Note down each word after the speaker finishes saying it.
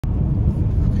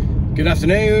Good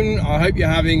afternoon. I hope you're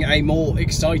having a more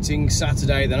exciting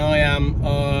Saturday than I am.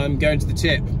 I'm going to the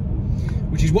tip,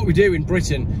 which is what we do in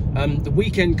Britain. The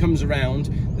weekend comes around,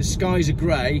 the skies are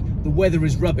grey, the weather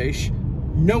is rubbish,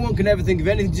 no one can ever think of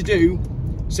anything to do,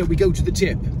 so we go to the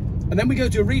tip. And then we go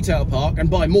to a retail park and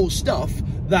buy more stuff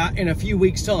that in a few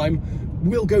weeks' time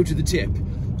will go to the tip.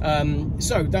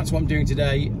 So that's what I'm doing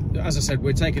today. As I said,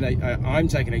 I'm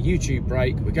taking a YouTube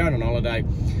break. We're going on holiday,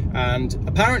 and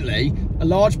apparently a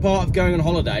large part of going on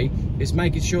holiday is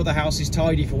making sure the house is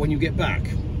tidy for when you get back.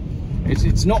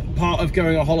 It's not part of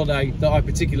going on holiday that I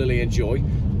particularly enjoy,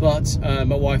 but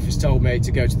my wife has told me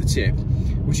to go to the tip,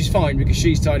 which is fine because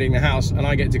she's tidying the house and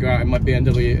I get to go out in my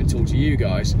BMW and talk to you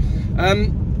guys.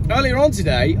 Earlier on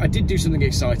today, I did do something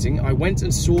exciting. I went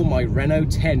and saw my Renault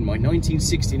 10, my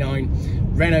 1969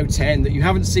 Renault 10 that you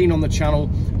haven't seen on the channel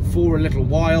for a little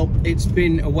while. It's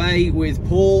been away with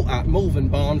Paul at Malvern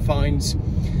Barn Finds,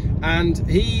 and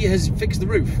he has fixed the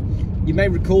roof. You may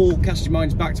recall, cast your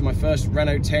minds back to my first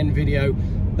Renault 10 video.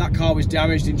 That car was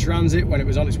damaged in transit when it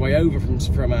was on its way over from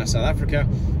South Africa,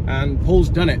 and Paul's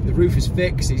done it. The roof is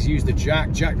fixed. He's used the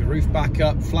jacked the roof back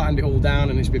up, flattened it all down,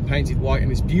 and it's been painted white, and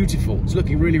it's beautiful. It's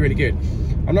looking really, really good.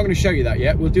 I'm not going to show you that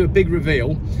yet. We'll do a big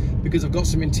reveal because I've got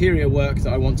some interior work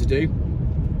that I want to do,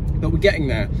 but we're getting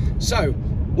there. So,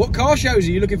 what car shows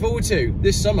are you looking forward to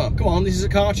this summer? Come on, this is a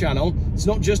car channel. It's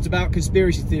not just about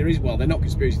conspiracy theories. Well, they're not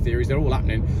conspiracy theories, they're all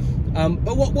happening.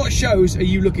 But what shows are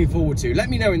you looking forward to? Let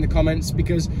me know in the comments,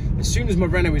 because as soon as my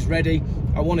Renault is ready,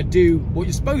 I want to do what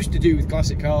you're supposed to do with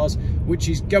classic cars, which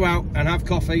is go out and have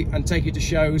coffee and take it to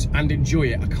shows and enjoy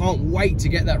it. I can't wait to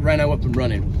get that Renault up and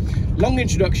running. Long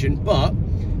introduction, but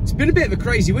it's been a bit of a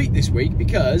crazy week this week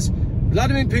because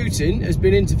Vladimir Putin has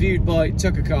been interviewed by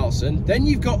Tucker Carlson. Then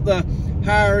you've got the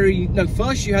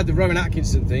first you had the Rowan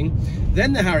Atkinson thing,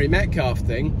 then the Harry Metcalf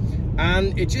thing,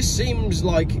 and it just seems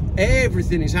like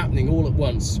everything is happening all at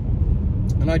once.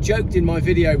 And I joked in my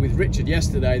video with Richard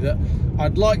yesterday that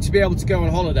I'd like to be able to go on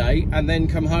holiday and then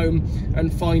come home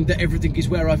and find that everything is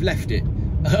where I've left it,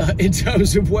 in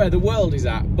terms of where the world is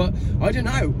at. But I don't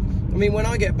know. I mean, when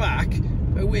I get back,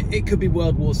 it could be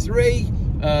World War III.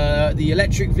 The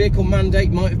electric vehicle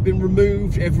mandate might have been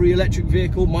removed. Every electric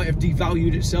vehicle might have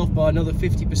devalued itself by another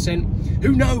 50%.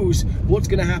 Who knows what's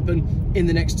going to happen in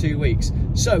the next 2 weeks?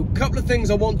 So, a couple of things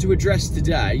I want to address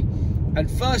today. And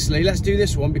firstly, let's do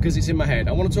this one because it's in my head.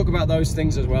 I want to talk about those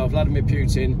things as well: Vladimir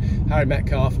Putin, Harry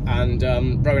Metcalf, and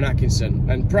Rowan Atkinson.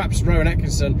 And perhaps Rowan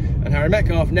Atkinson and Harry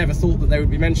Metcalf never thought that they would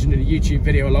be mentioned in a YouTube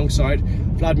video alongside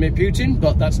Vladimir Putin,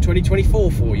 but that's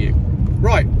 2024 for you.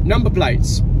 Right, number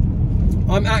plates.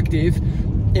 I'm active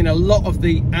in a lot of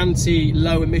the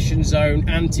anti-low emission zone,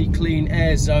 anti-clean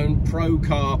air zone,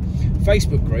 pro-car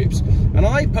Facebook groups, and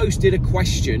I posted a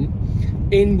question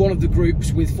in one of the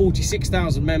groups with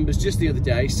 46,000 members just the other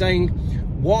day saying,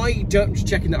 why don't you,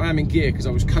 checking that I am in gear because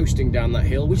I was coasting down that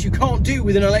hill, which you can't do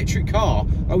with an electric car.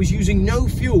 I was using no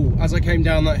fuel as I came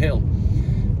down that hill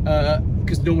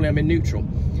because normally I'm in neutral.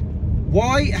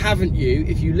 Why haven't you,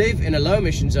 if you live in a low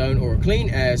emission zone or a clean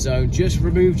air zone, just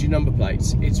removed your number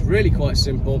plates? It's really quite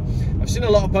simple. I've seen a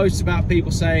lot of posts about people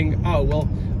saying, oh, well,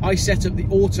 I set up the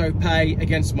auto pay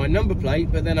against my number plate,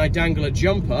 but then I dangle a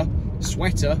jumper,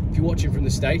 sweater, if you're watching from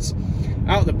the States,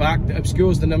 out the back that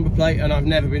obscures the number plate, and I've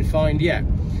never been fined yet.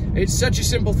 It's such a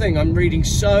simple thing. I'm reading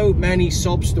so many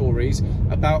sob stories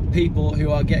about people who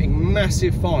are getting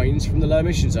massive fines from the low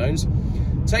emission zones.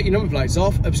 Take your number plates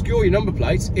off, obscure your number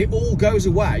plates, it all goes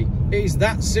away. It is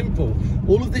that simple.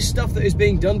 All of this stuff that is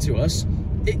being done to us,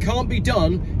 it can't be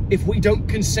done if we don't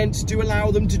consent to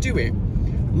allow them to do it.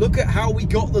 Look at how we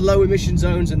got the low emission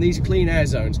zones and these clean air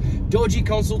zones. Dodgy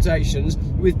consultations,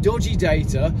 with dodgy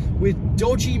data, with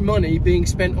dodgy money being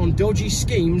spent on dodgy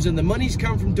schemes, and the money's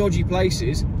come from dodgy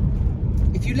places.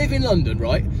 If you live in London,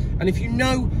 right, and if you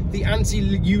know the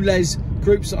anti-ULEZ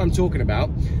groups that I'm talking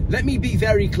about, let me be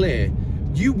very clear.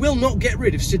 You will not get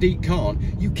rid of Sadiq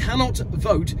Khan. You cannot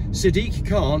vote Sadiq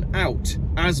Khan out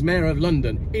as Mayor of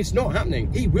London. It's not happening.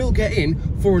 He will get in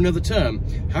for another term.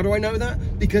 How do I know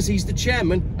that? Because he's the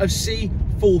chairman of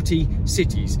C40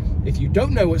 Cities. If you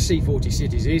don't know what C40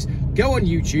 Cities is, go on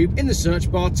YouTube, in the search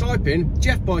bar, type in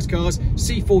Jeff Buys Cars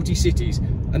C40 Cities,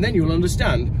 and then you'll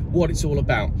understand what it's all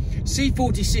about.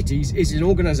 C40 Cities is an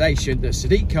organisation that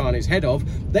Sadiq Khan is head of.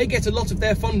 They get a lot of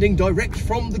their funding direct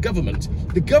from the government.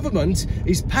 The government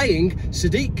is paying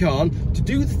Sadiq Khan to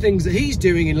do the things that he's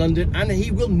doing in London, and he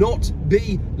will not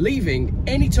be leaving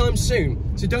anytime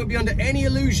soon. So don't be under any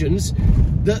illusions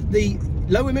that the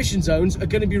low emission zones are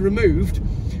going to be removed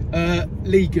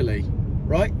legally,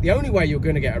 right? The only way you're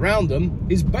going to get around them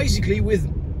is basically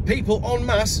with people en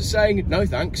masse saying, no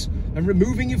thanks, and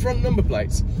removing your front number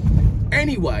plates.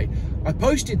 Anyway, I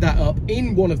posted that up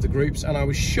in one of the groups and I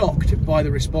was shocked by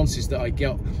the responses that I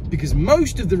got, because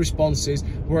most of the responses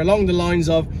were along the lines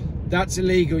of, that's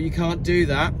illegal, you can't do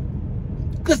that.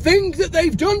 The thing that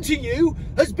they've done to you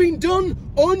has been done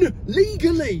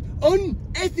unlegally,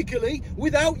 unethically,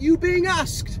 without you being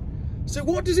asked. So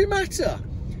what does it matter?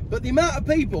 But the amount of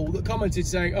people that commented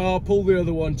saying, oh, pull the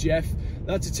other one, Jeff,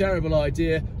 that's a terrible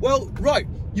idea. Well, right,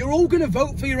 you're all going to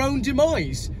vote for your own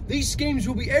demise. These schemes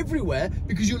will be everywhere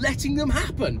because you're letting them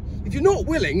happen. If you're not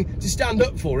willing to stand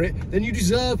up for it, then you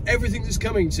deserve everything that's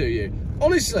coming to you.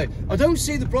 Honestly, I don't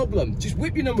see the problem. Just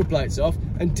whip your number plates off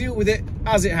and deal with it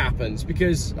as it happens,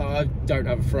 because I don't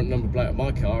have a front number plate on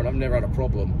my car and I've never had a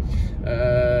problem.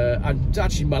 And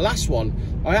actually my last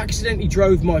one, I accidentally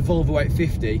drove my Volvo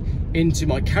 850 into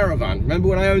my Caravan. Remember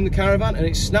when I owned the Caravan, and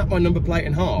it snapped my number plate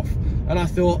in half? And I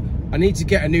thought, I need to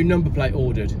get a new number plate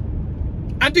ordered.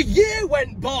 And a year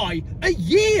went by, a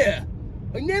year!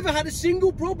 I never had a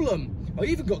single problem. I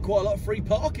even got quite a lot of free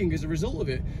parking as a result of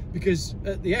it, because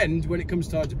at the end, when it comes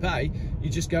time to pay, you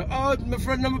just go, oh, my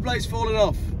front number plate's fallen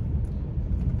off.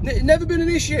 It's never been an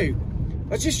issue.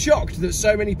 I was just shocked that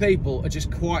so many people are just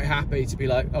quite happy to be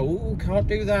like, oh, can't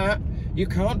do that. You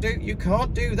can't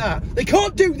do that. They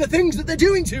can't do the things that they're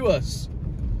doing to us.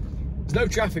 There's no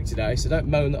traffic today, so don't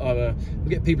moan that we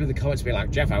get people in the comments being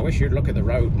like, Jeff, I wish you'd look at the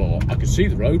road more. I can see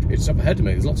the road, it's up ahead of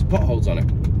me, there's lots of potholes on it.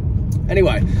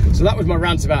 Anyway, so that was my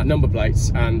rant about number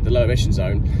plates and the low emission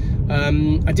zone.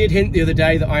 I did hint the other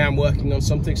day that I am working on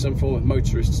something, some form of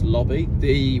motorists lobby.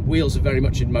 The wheels are very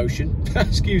much in motion.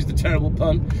 Excuse the terrible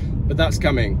pun, but that's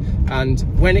coming. And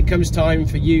when it comes time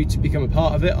for you to become a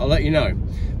part of it, I'll let you know.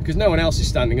 Because no one else is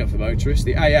standing up for motorists.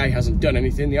 The AA hasn't done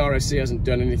anything, the RSC hasn't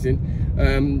done anything.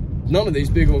 None of these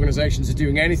big organisations are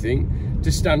doing anything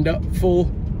to stand up for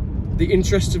the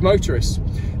interests of motorists.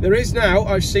 There is now,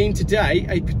 I've seen today,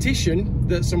 a petition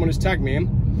that someone has tagged me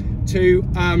in to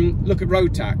look at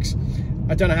road tax.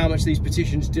 I don't know how much these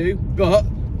petitions do, but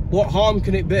what harm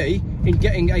can it be in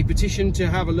getting a petition to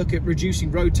have a look at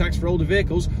reducing road tax for older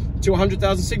vehicles to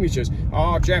 100,000 signatures?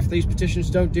 Oh, Jeff, these petitions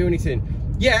don't do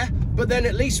anything. Yeah, but then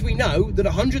at least we know that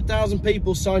 100,000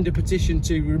 people signed a petition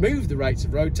to remove the rates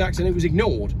of road tax and it was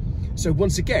ignored. So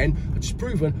once again, I've just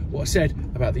proven what I said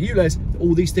about the ULEZ, that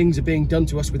all these things are being done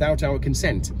to us without our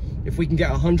consent. If we can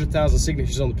get 100,000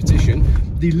 signatures on the petition,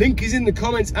 the link is in the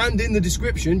comments and in the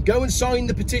description. Go and sign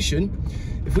the petition.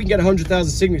 If we can get 100,000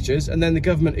 signatures and then the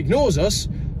government ignores us,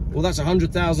 well, that's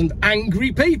 100,000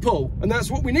 angry people. And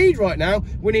that's what we need right now.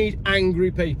 We need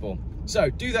angry people. So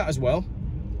do that as well.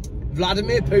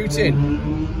 Vladimir Putin.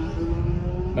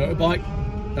 Motorbike.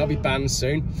 That'll be banned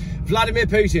soon. Vladimir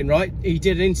Putin, right? He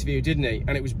did an interview, didn't he?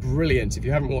 And it was brilliant. If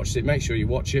you haven't watched it, make sure you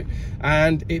watch it.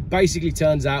 And it basically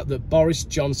turns out that Boris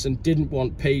Johnson didn't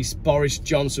want peace. Boris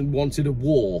Johnson wanted a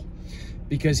war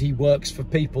because he works for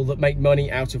people that make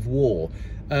money out of war.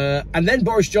 And then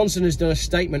Boris Johnson has done a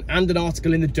statement and an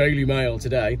article in the Daily Mail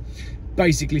today,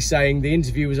 basically saying the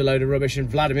interview was a load of rubbish and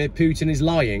Vladimir Putin is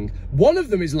lying. One of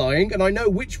them is lying, and I know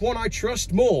which one I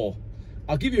trust more.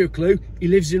 I'll give you a clue. He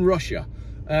lives in Russia.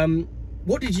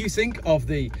 What did you think of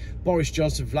the Boris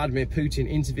Johnson Vladimir Putin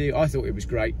interview? I thought it was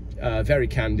great, very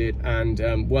candid,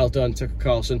 and well done Tucker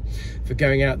Carlson for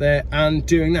going out there and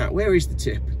doing that. Where is the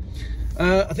tip?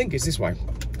 I think it's this way.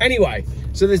 Anyway,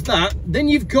 so there's that. Then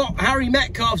you've got Harry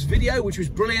Metcalf's video, which was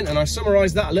brilliant, and I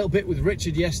summarised that a little bit with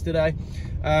Richard yesterday.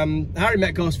 Harry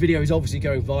Metcalf's video is obviously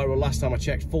going viral. Last time I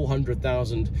checked,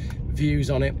 400,000 views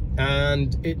on it,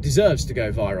 and it deserves to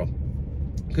go viral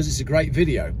because it's a great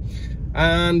video.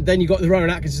 And then you got the Rowan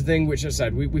Atkinson thing, which I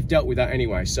said we've dealt with that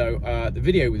anyway. So the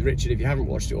video with Richard, if you haven't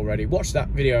watched it already, watch that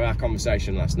video of our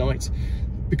conversation last night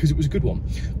because it was a good one.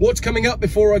 What's coming up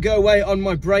before I go away on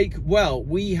my break? Well,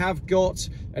 we have got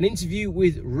an interview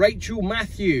with Rachel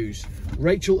Matthews,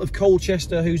 Rachel of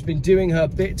Colchester, who's been doing her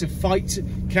bit to fight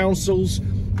councils.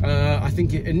 I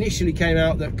think it initially came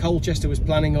out that Colchester was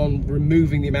planning on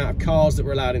removing the amount of cars that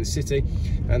were allowed in the city,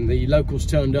 and the locals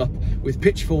turned up with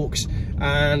pitchforks,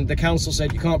 and the council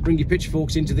said you can't bring your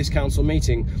pitchforks into this council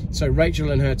meeting. So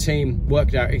Rachel and her team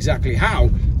worked out exactly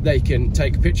how they can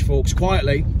take pitchforks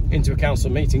quietly into a council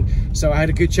meeting. So I had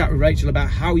a good chat with Rachel about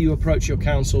how you approach your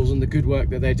councils and the good work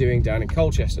that they're doing down in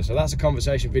Colchester. So that's a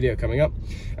conversation video coming up.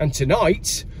 And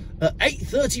tonight at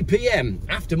 8:30 p.m,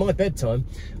 after my bedtime,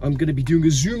 I'm going to be doing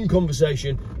a Zoom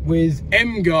conversation with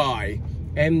M-Guy.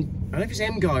 I don't know if it's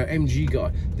M-Guy or MG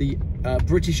Guy, the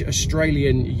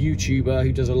British-Australian YouTuber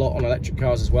who does a lot on electric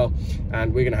cars as well.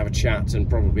 And we're going to have a chat and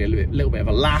probably a little bit of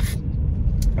a laugh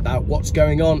about what's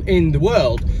going on in the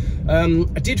world.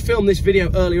 I did film this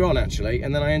video earlier on actually,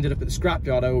 and then I ended up at the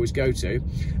scrapyard I always go to,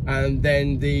 and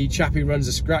then the chap who runs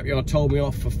the scrapyard told me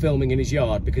off for filming in his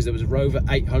yard because there was a Rover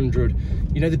 800,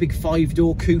 you know, the big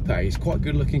 5-door coupes, quite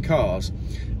good looking cars.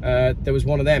 There was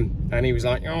one of them, and he was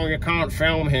like, oh, you can't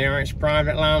film here, it's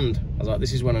private land. I was like,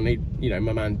 this is when I need, you know,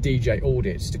 my man DJ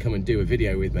Audits to come and do a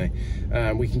video with me.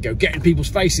 We can go get in people's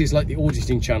faces like the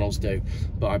auditing channels do.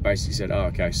 But I basically said, oh,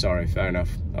 okay, sorry, fair enough,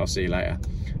 I'll see you later.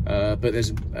 But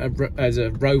there's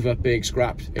a Rover being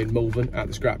scrapped in Malvern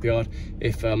at the scrapyard.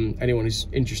 If anyone is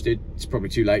interested, it's probably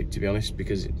too late, to be honest,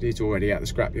 because it's already at the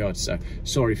scrapyard, so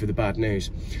sorry for the bad news.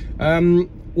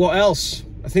 What else?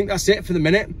 I think that's it for the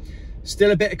minute.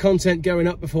 Still a bit of content going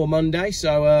up before Monday,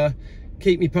 so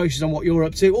keep me posted on what you're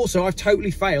up to. Also, I've totally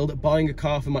failed at buying a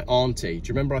car for my auntie. Do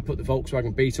you remember I put the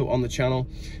Volkswagen Beetle on the channel?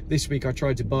 This week I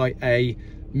tried to buy a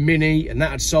Mini, and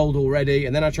that had sold already,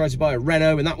 and then I tried to buy a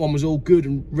Renault, and that one was all good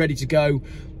and ready to go.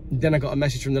 Then I got a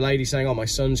message from the lady saying, oh, my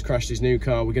son's crashed his new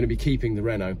car, we're going to be keeping the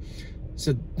Renault.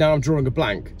 So now I'm drawing a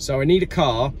blank. So I need a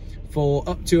car for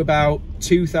up to about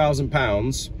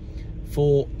 £2,000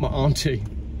 for my auntie.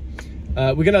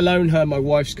 We're going to loan her my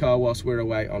wife's car whilst we're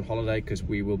away on holiday, because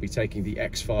we will be taking the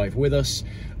X5 with us.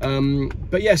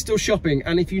 But yeah, still shopping.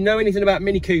 And if you know anything about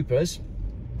Mini Coopers,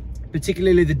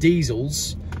 particularly the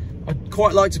diesels, I'd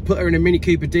quite like to put her in a Mini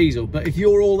Cooper diesel. But if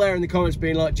you're all there in the comments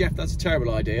being like, Jeff, that's a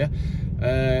terrible idea,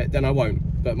 then I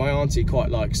won't. But my auntie quite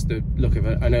likes the look of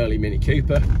an early Mini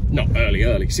Cooper. Not early,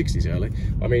 60s early.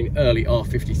 I mean early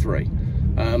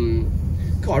R53.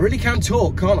 God, I really can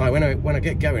talk, can't I, when I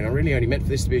get going? I really only meant for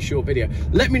this to be a short video.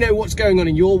 Let me know what's going on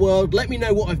in your world. Let me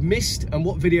know what I've missed and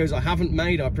what videos I haven't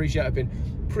made. I appreciate I've been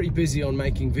pretty busy on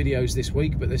making videos this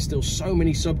week, but there's still so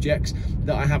many subjects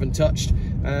that I haven't touched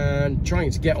and trying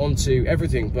to get onto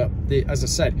everything. But as I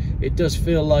said, it does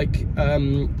feel like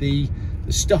the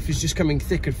stuff is just coming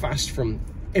thick and fast from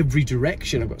every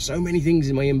direction. I've got so many things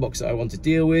in my inbox that I want to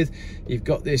deal with. You've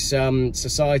got this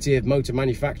Society of Motor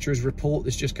Manufacturers report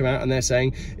that's just come out, and they're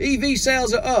saying EV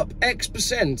sales are up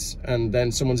X%, and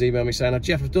then someone's emailed me saying, oh,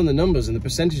 Jeff, I've done the numbers and the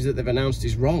percentage that they've announced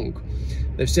is wrong.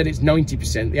 They've said it's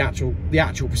 90%. The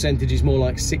actual percentage is more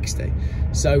like 60.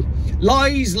 So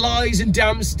lies and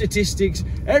damn statistics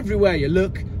everywhere you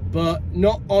look, but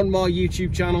not on my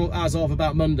YouTube channel as of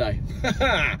about Monday.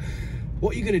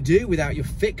 What are you going to do without your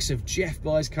fix of Jeff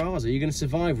Buys Cars? Are you going to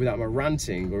survive without my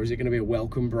ranting, or is it going to be a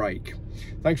welcome break?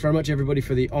 Thanks very much, everybody,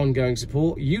 for the ongoing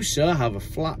support. You, sir, have a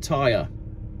flat tyre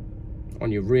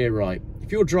on your rear right.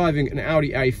 If you're driving an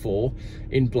Audi A4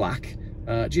 in black,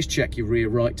 just check your rear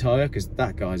right tyre, because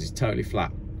that, guys, is totally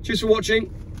flat. Cheers for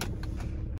watching.